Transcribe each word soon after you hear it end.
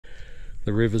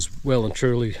The river's well and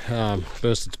truly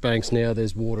burst its banks now.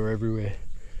 There's water everywhere,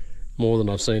 more than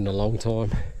I've seen in a long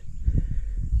time.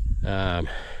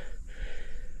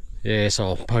 Yeah, so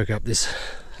I'll poke up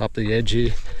the edge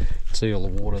here, see all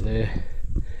the water there.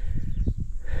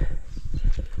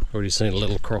 Already seen a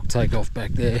little croc take off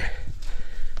back there.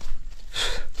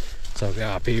 So I'll go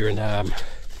up here and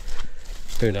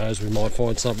who knows, we might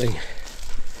find something.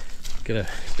 Get a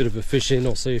bit of a fish in,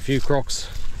 or see a few crocs,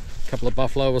 a couple of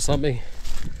buffalo or something.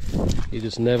 You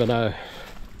just never know.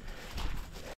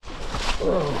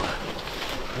 Oh,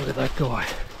 look at that guy.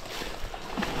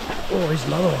 Oh, he's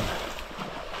another one.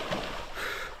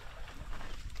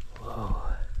 Whoa,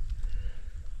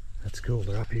 that's cool.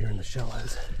 They're up here in the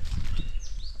shallows.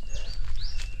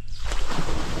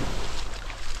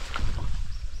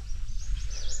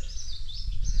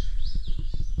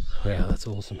 Wow, that's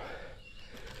awesome.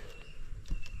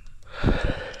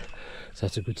 So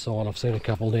that's a good sign. I've seen a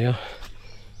couple now.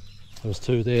 There was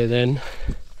two there then.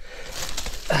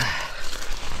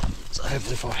 So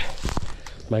hopefully if I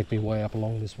make my way up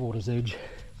along this water's edge,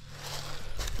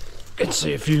 can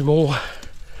see a few more.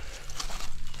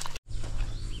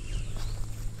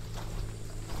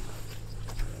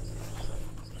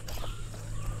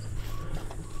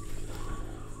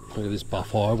 Look at this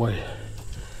buff highway.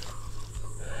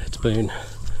 It's been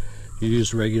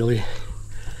used regularly.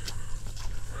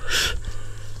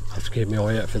 I have to keep my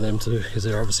eye out for them too, because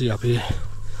they're obviously up here.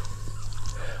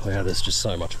 Wow, there's just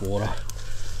so much water.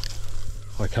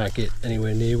 I can't get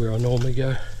anywhere near where I normally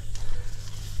go.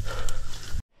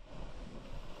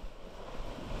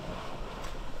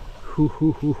 Hoo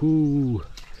hoo hoo hoo.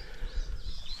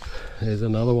 There's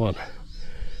another one.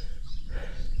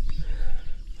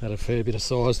 Had a fair bit of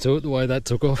size to it, the way that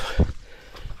took off.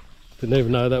 Didn't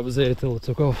even know that was there till it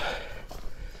took off.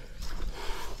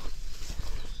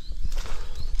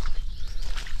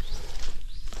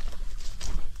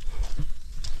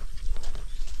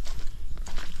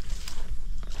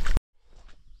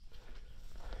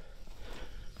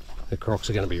 The crocs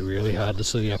are going to be really hard to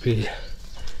see up here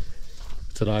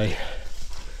today.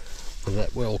 They're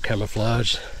that well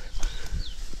camouflaged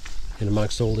in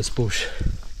amongst all this bush.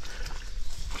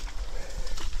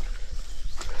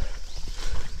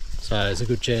 So there's a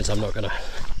good chance I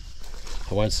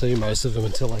won't see most of them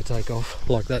until they take off,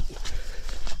 like that,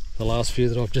 the last few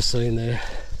that I've just seen there.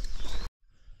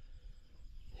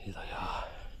 Here they are.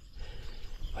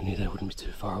 I knew they wouldn't be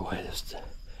too far away. There's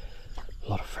a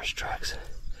lot of fresh tracks.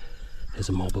 There's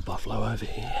a mob of buffalo over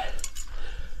here.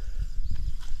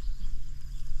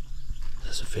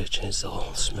 There's a fair chance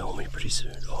they'll smell me pretty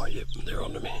soon. Oh yep, they're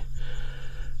onto me.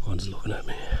 One's looking at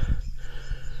me.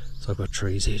 So I've got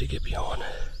trees here to get behind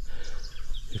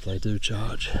if they do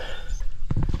charge.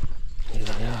 Here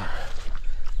they are.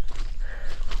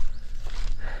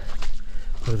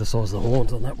 Look at the size of the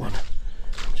horns on that one.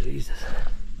 Jesus.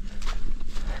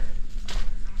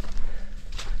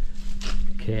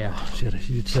 Cow, she had a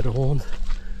huge set of horns.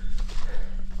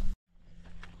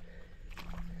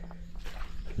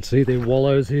 You can see their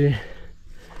wallows here.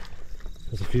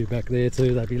 There's a few back there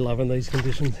too. They'd be loving these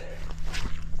conditions.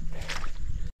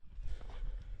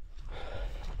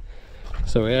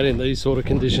 So out in these sort of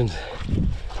conditions,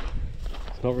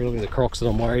 it's not really the crocs that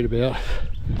I'm worried about.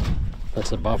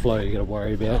 That's the buffalo you got to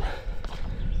worry about.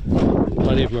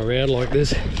 Plenty of them around like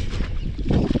this.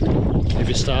 If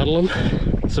you startle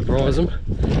them, surprise them,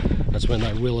 that's when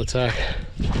they will attack.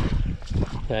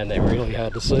 And they're really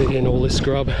hard to see in all this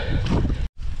scrub.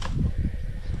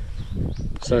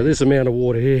 So this amount of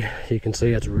water here, you can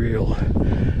see it's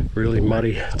really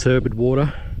muddy, turbid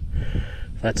water.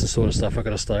 That's the sort of stuff I've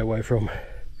got to stay away from.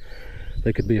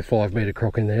 There could be a 5 metre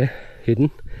croc in there, hidden,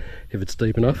 if it's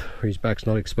deep enough, where his back's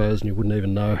not exposed and you wouldn't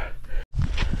even know.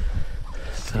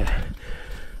 So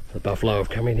the buffalo have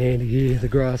come in handy here. The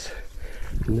grass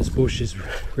in this bush is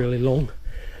really long,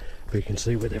 but you can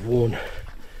see where they've worn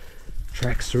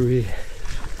tracks through here.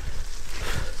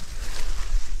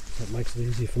 That makes it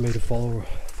easier for me to follow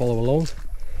along.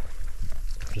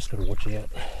 I've just got to watch out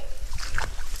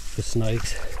for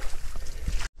snakes.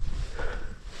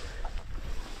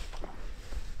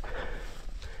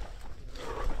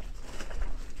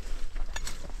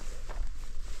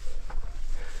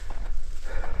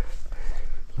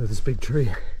 Look at this big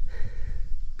tree,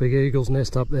 big eagle's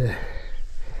nest up there.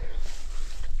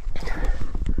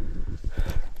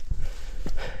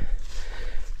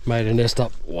 Made a nest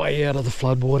up way out of the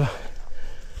floodwater.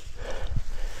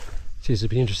 Geez, it'd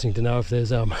be interesting to know if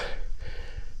there's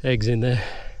eggs in there,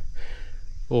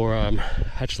 or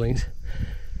hatchlings.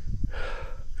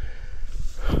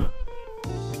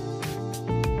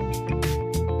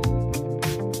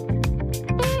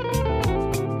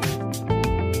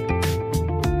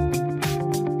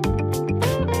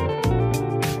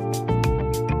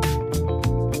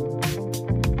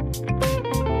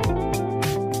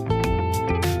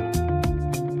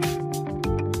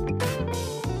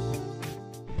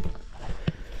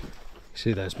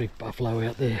 See those big buffalo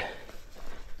out there?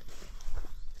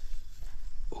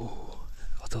 Oh,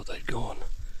 I thought they'd gone.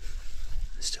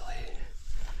 They're still here,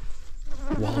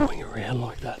 wallowing around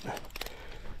like that.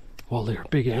 While they're a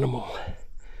big animal,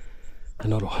 they're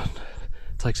not on.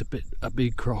 It takes a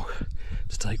big croc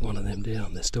to take one of them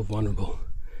down. They're still vulnerable,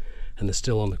 and they're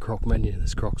still on the croc menu.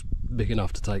 This croc's big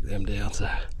enough to take them down. So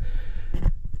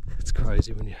it's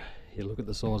crazy when you look at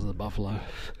the size of the buffalo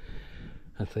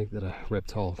and think that a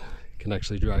reptile can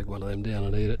actually drag one of them down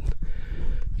and eat it.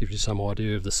 Gives you some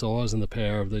idea of the size and the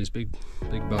power of these big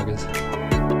buggers.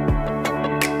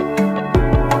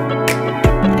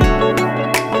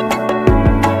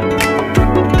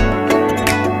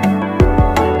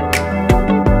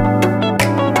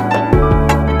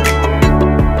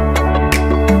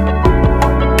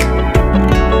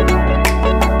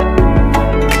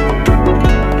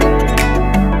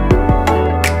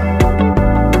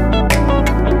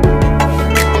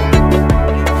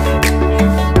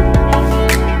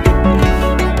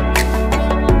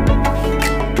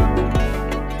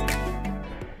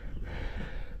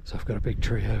 Big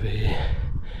tree over here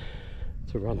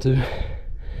to run to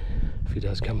if he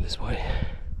does come this way.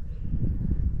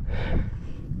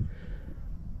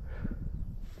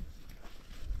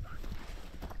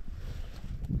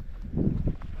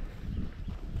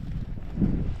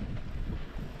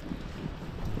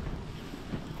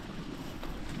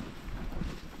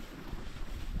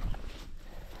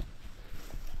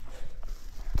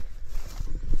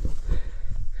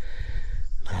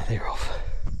 Now they're off.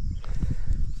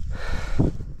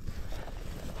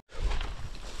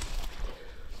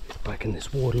 Back in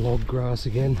this waterlogged grass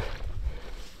again.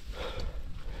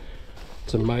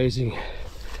 It's amazing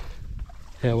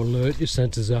how alert your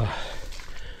senses are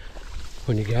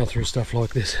when you're going through stuff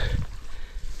like this.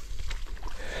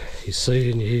 You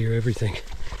see and you hear everything.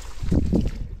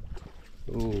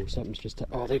 Oh, something's just...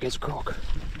 oh, there goes a croc.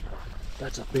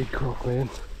 That's a big croc, man.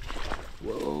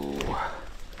 Whoa.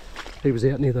 He was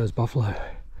out near those buffalo.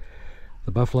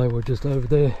 The buffalo were just over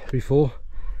there before.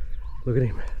 Look at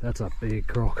him, that's a big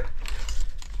croc.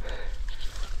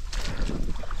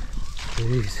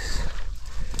 Jesus.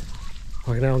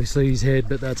 I can only see his head,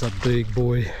 but that's a big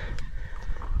boy.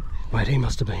 Wait, he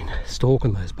must have been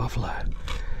stalking those buffalo.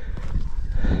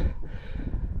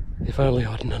 If only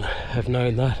I didn't have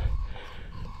known that.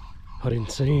 I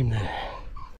didn't see him there.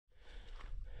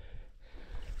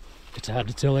 It's hard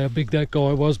to tell how big that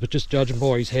guy was, but just judging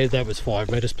by his head, that was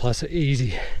 5 meters plus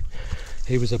easy.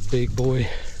 He was a big boy.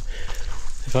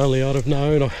 If only I'd have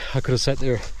known, I could have sat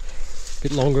there a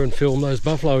bit longer and filmed those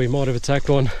buffalo. He might have attacked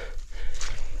one.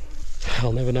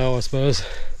 I'll never know, I suppose.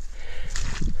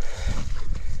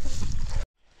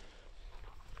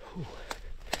 Ooh,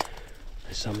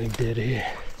 there's something dead here.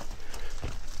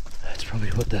 That's probably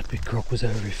what that big croc was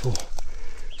over before,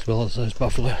 as well as those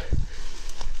buffalo.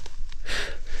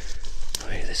 Oh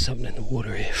yeah, there's something in the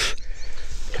water here.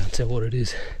 Can't tell what it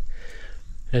is.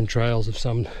 And trails of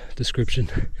some description.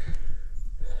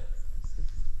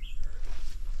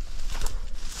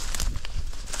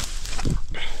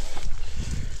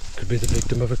 Be the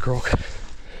victim of a croc.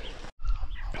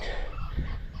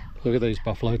 Look at these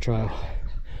buffalo trail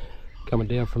coming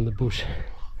down from the bush,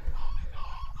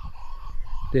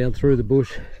 down through the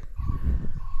bush,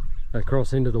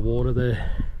 across into the water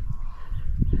there,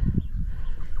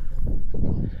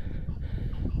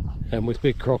 and with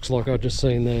big crocs like I just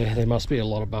seen there must be a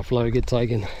lot of buffalo get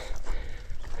taken.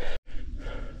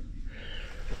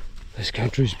 This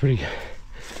country's pretty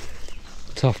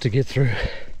tough to get through.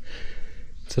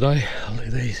 Today, look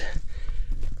at these.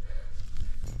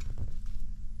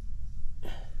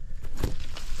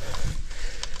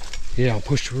 Yeah, I'll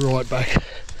push right back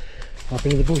up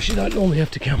into the bush. You don't normally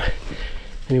have to come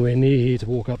anywhere near here to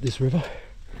walk up this river.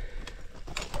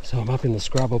 So I'm up in the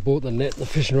scrub. I bought the net and the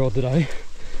fishing rod today,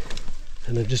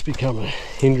 and they've just become a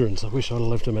hindrance. I wish I'd have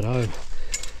left them at home.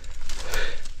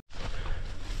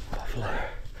 Buffalo.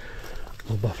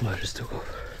 Little buffalo just took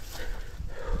off.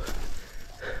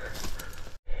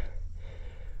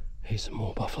 Here's some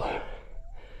more buffalo.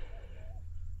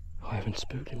 I haven't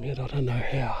spooked him yet, I don't know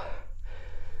how.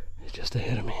 He's just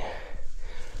ahead of me.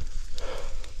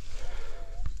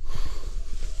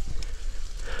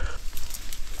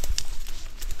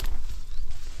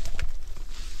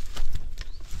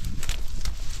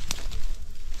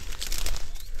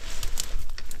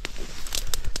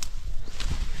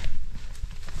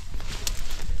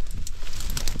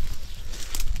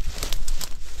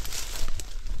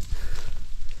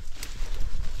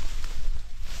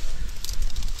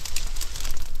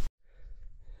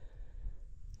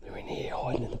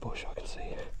 Hiding in the bush.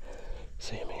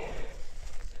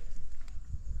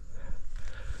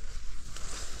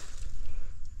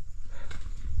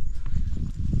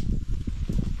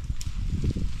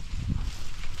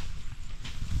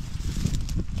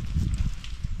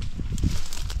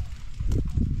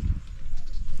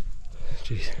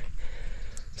 Jeez.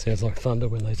 Sounds like thunder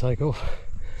when they take off,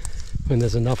 when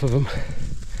there's enough of them.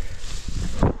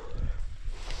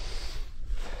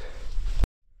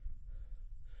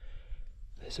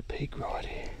 There's a pig right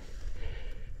here.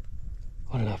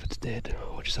 I don't know if it's dead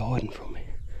or just hiding from me.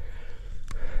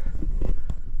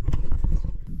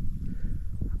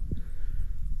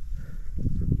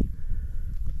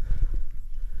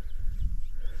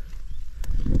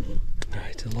 No,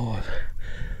 it's alive.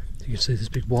 You can see this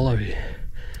big wallow here.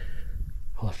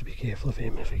 I'll have to be careful of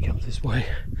him if he comes this way.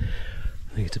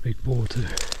 I think it's a big boar too.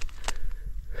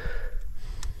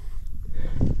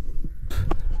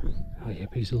 Oh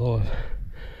yep, he's alive.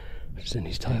 I've seen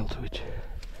his tail twitch.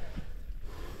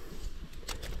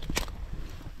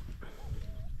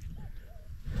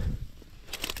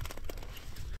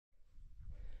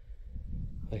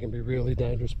 They can be really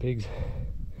dangerous pigs,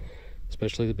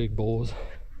 especially the big boars.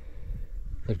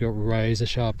 They've got razor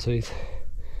sharp teeth,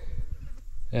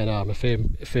 and a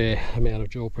fair amount of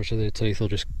jaw pressure. Their teeth will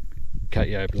just cut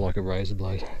you open like a razor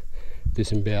blade,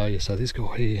 disembowel you. So this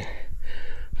guy here,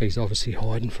 he's obviously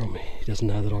hiding from me. He doesn't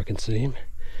know that I can see him.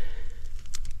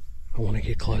 I want to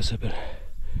get closer, but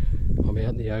I'm out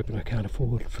in the open. I can't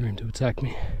afford for him to attack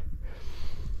me.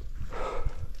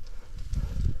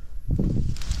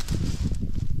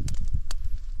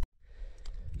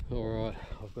 Alright,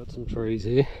 I've got some trees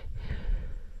here.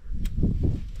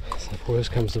 So if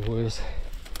worst comes to worst,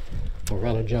 I'll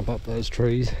run and jump up those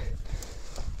trees.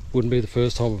 Wouldn't be the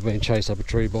first time I've been chased up a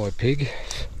tree by a pig.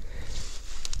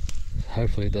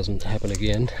 Hopefully it doesn't happen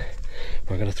again.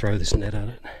 But I'm going to throw this net at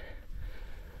it.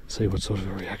 See what sort of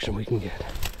a reaction we can get.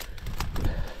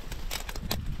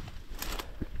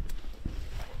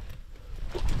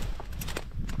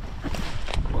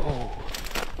 Oh.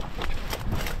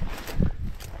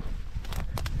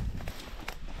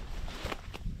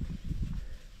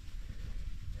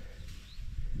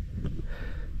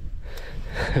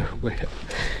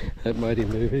 That made him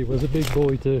move. He was a big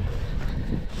boy too.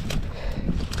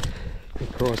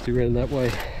 And Christ, he ran that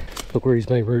way. Look where he's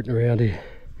been rooting around here.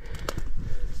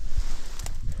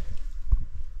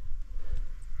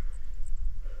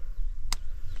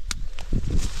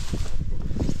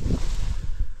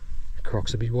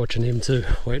 Crocs will be watching him too,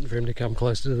 waiting for him to come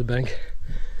closer to the bank.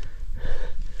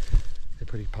 They're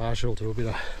pretty partial to a bit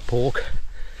of pork.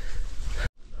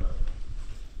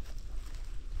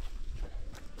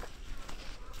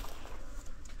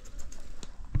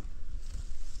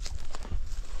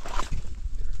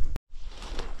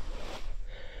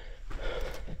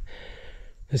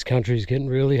 This country is getting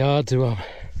really hard to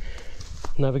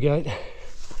navigate.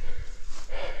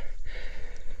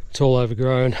 It's all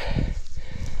overgrown,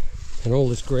 and all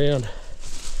this ground,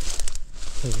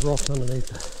 there's rocks underneath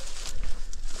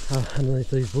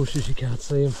these bushes. You can't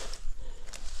see them.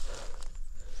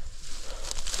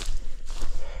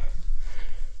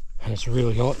 And it's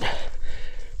really hot.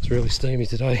 It's really steamy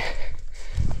today.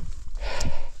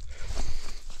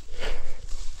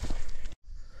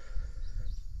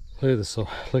 Look at this,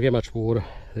 look how much water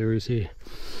there is here.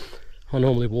 I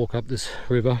normally walk up this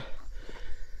river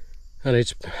and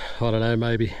it's, I don't know,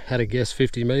 maybe had a guess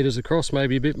 50 meters across,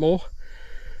 maybe a bit more.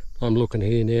 I'm looking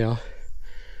here now.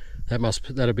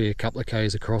 That'll be a couple of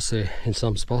k's across there in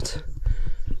some spots.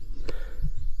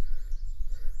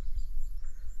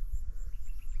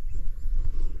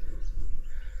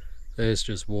 There's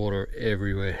just water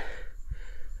everywhere.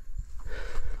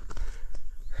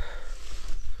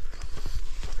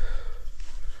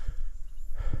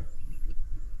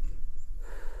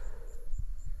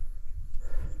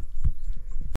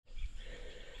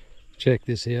 Check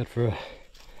this out for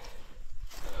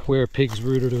where a pig's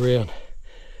rooted around.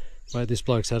 Mate, this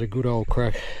bloke's had a good old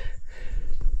crack.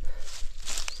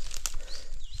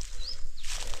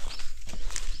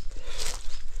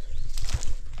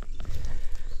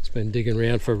 He's been digging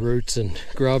around for roots and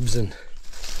grubs and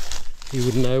you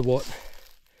wouldn't know what.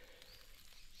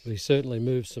 But he certainly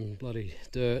moved some bloody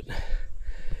dirt.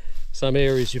 Some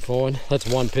areas you find, that's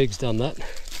one pig's done that.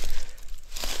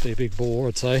 Be a big boar,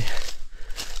 I'd say.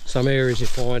 Some areas you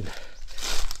find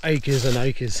acres and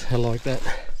acres are like that.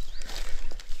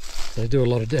 They do a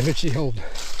lot of damage to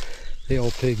the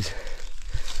old pigs.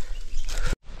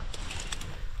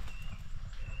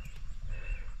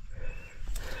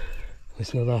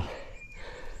 Listen to that.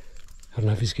 I don't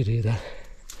know if you could hear that.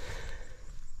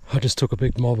 I just took a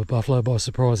big mob of buffalo by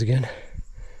surprise again.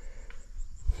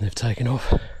 They've taken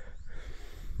off.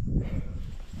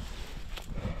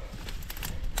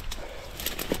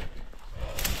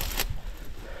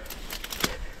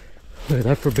 Look at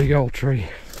that for a big old tree.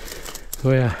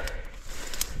 Wow.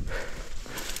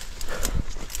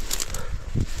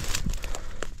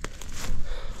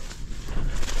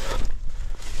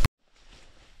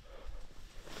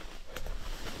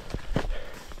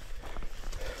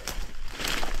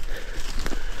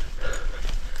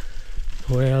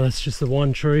 Wow, that's just the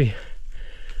one tree.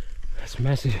 That's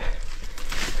massive.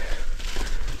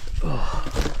 Oh.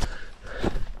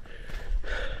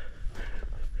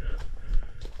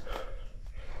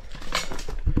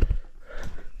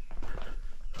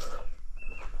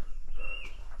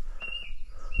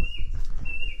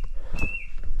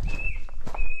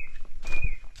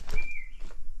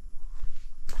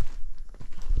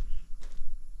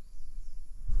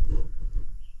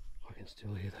 I can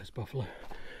still hear those buffalo.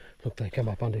 Look, they come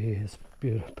up under here. It's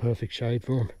beautiful, perfect shade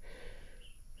for them.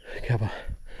 Cover.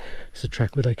 It's the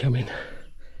track where they come in.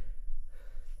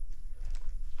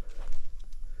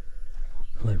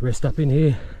 They rest up in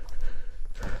here.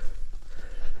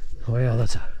 Oh wow,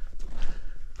 that's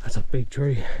a big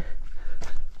tree.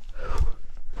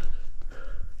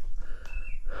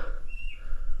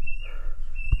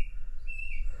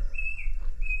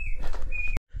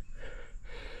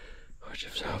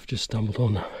 I've just stumbled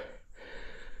on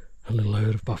a little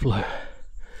herd of buffalo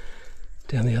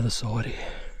down the other side here.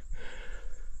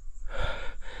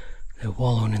 They're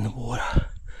wallowing in the water.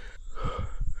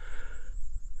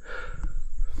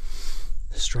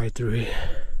 Straight through here.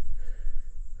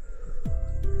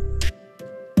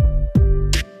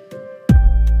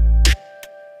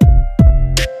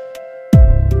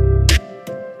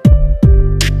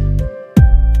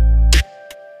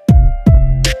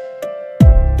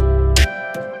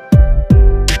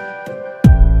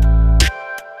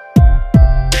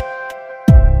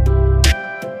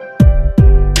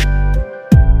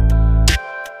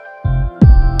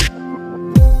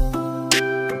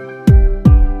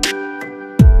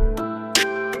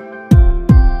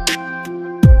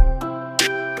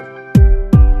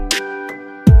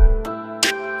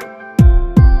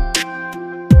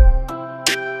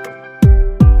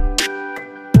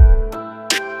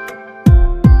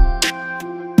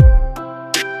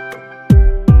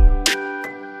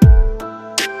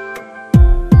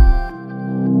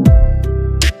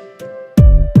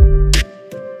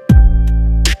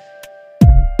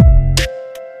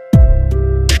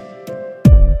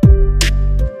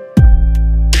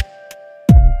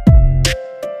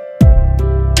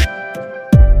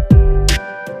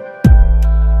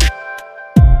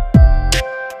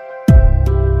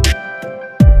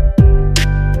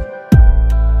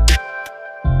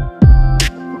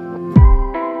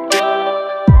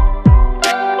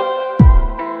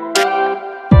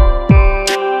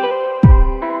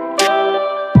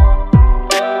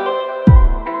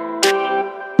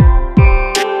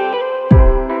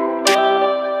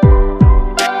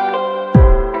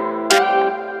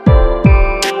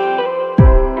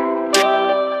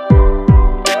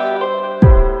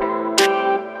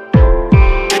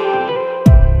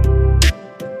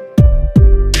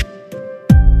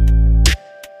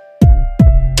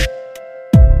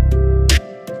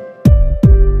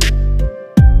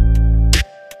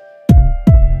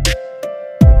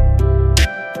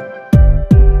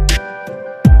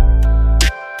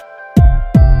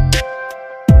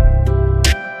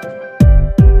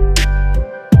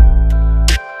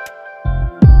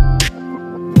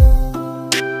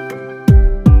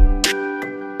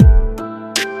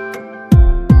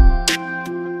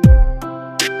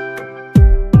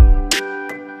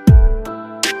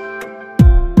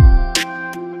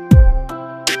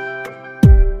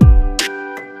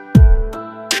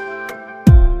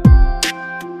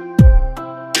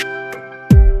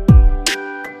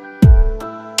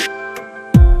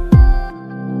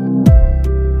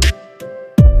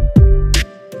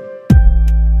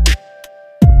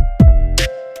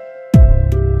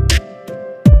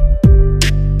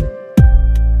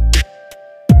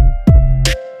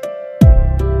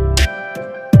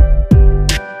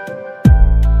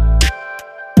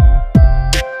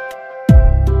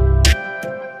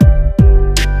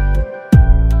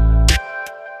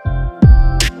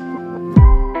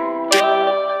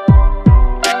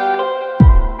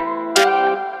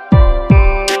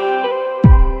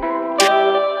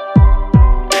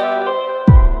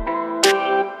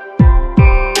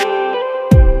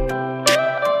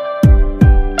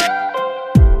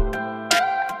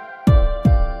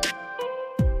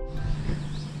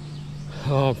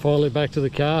 Oh, I'm finally back to the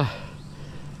car.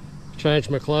 Changed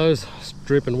my clothes, it's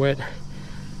dripping wet.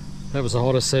 That was the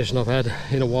hottest session I've had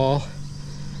in a while.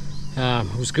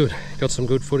 It was good, got some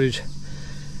good footage.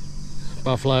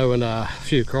 Buffalo and a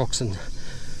few crocs and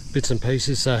bits and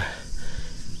pieces. So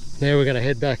now we're going to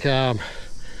head back,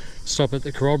 stop at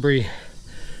the Corroboree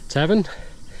Tavern,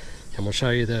 and we'll show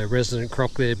you the resident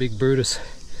croc there, Big Brutus.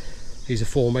 He's a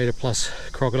 4 metre plus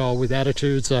crocodile with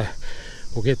attitude, so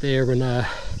we'll get there and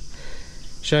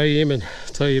show you him and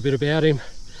tell you a bit about him.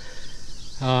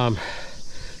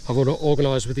 I I've got to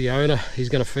organise with the owner. He's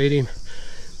going to feed him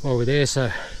while we're there,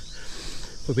 so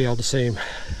we'll be able to see him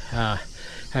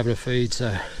having a feed.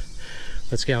 So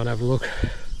let's go and have a look.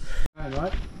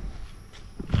 Right.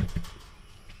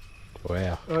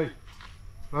 Wow. Oi.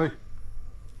 Oi.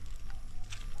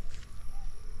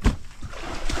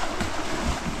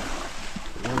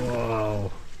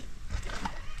 Whoa.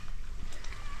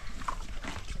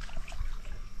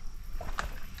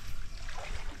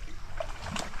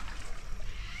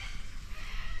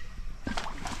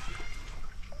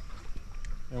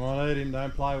 You want to eat him,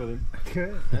 don't play with him.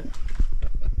 Okay.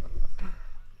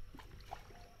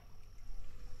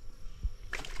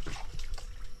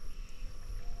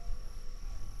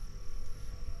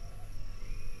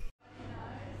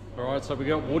 Alright, so we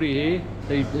got Woody here.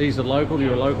 He's a local,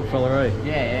 you're a local fella, eh?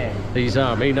 Yeah, He's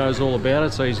he knows all about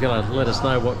it, so he's gonna let us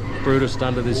know what Brutus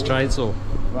done to this chainsaw.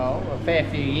 well, a fair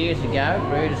few years ago,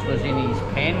 Brutus was in his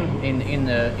pen in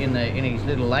his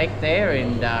little lake there,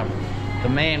 and the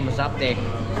man was up there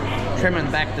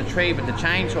trimming back the tree with the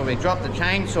chainsaw. He dropped the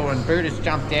chainsaw, and Brutus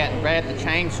jumped out and grabbed the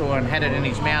chainsaw and had it in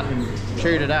his mouth and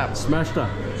chewed it up. Smashed her.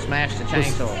 Smashed the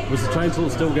chainsaw. Was the chainsaw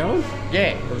still going? Yeah,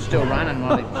 it was still running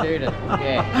while he chewed it.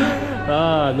 Yeah.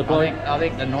 Ah, and the bloke. I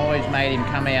think the noise made him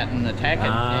come out and attack it.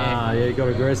 Ah, yeah, he got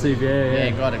aggressive, yeah.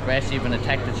 He got aggressive and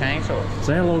attacked the chainsaw.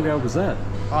 So how long ago was that?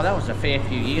 Oh, that was a fair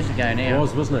few years ago now. It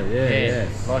was, wasn't it? Yeah.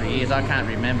 A lot of years. I can't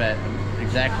remember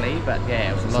exactly, but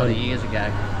yeah, it was a lot of years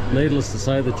ago. Needless to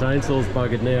say, the chainsaw's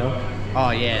buggered now.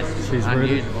 Oh yeah, it's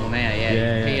unusable now.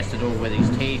 Yeah, he pierced it all with his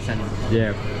teeth and.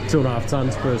 Yeah, 2.5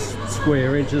 tons per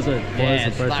square inch, isn't it? Yeah,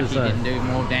 it's lucky he didn't do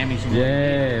more damage than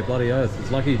yeah, bloody oath.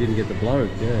 It's lucky he didn't get the bloke.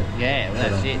 Yeah. Yeah, well,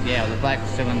 that's it. Yeah, well, the bloke was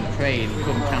still in the tree and he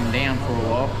couldn't come down for a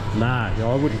while. Nah,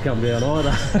 I wouldn't come down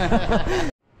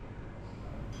either.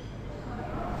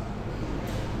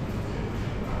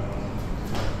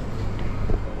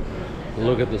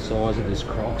 Look at the size of this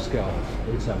croc skull.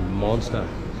 It's a monster.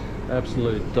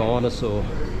 Absolute dinosaur.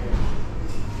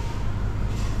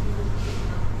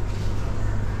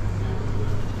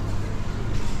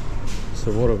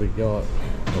 So what have we got?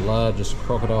 The largest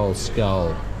crocodile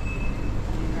skull.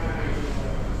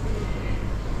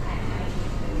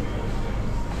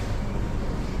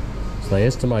 So they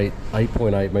estimate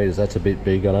 8.8 meters. That's a bit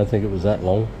big. I don't think it was that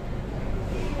long.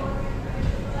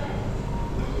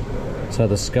 So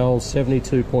the skull's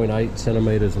 72.8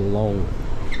 centimeters long,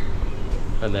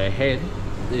 and their head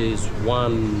is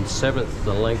 1/7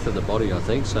 the length of the body, I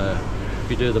think. So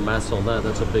if you do the maths on that,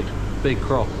 that's a big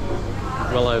croc,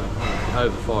 well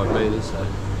over 5 meters. So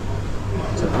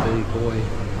it's a big boy.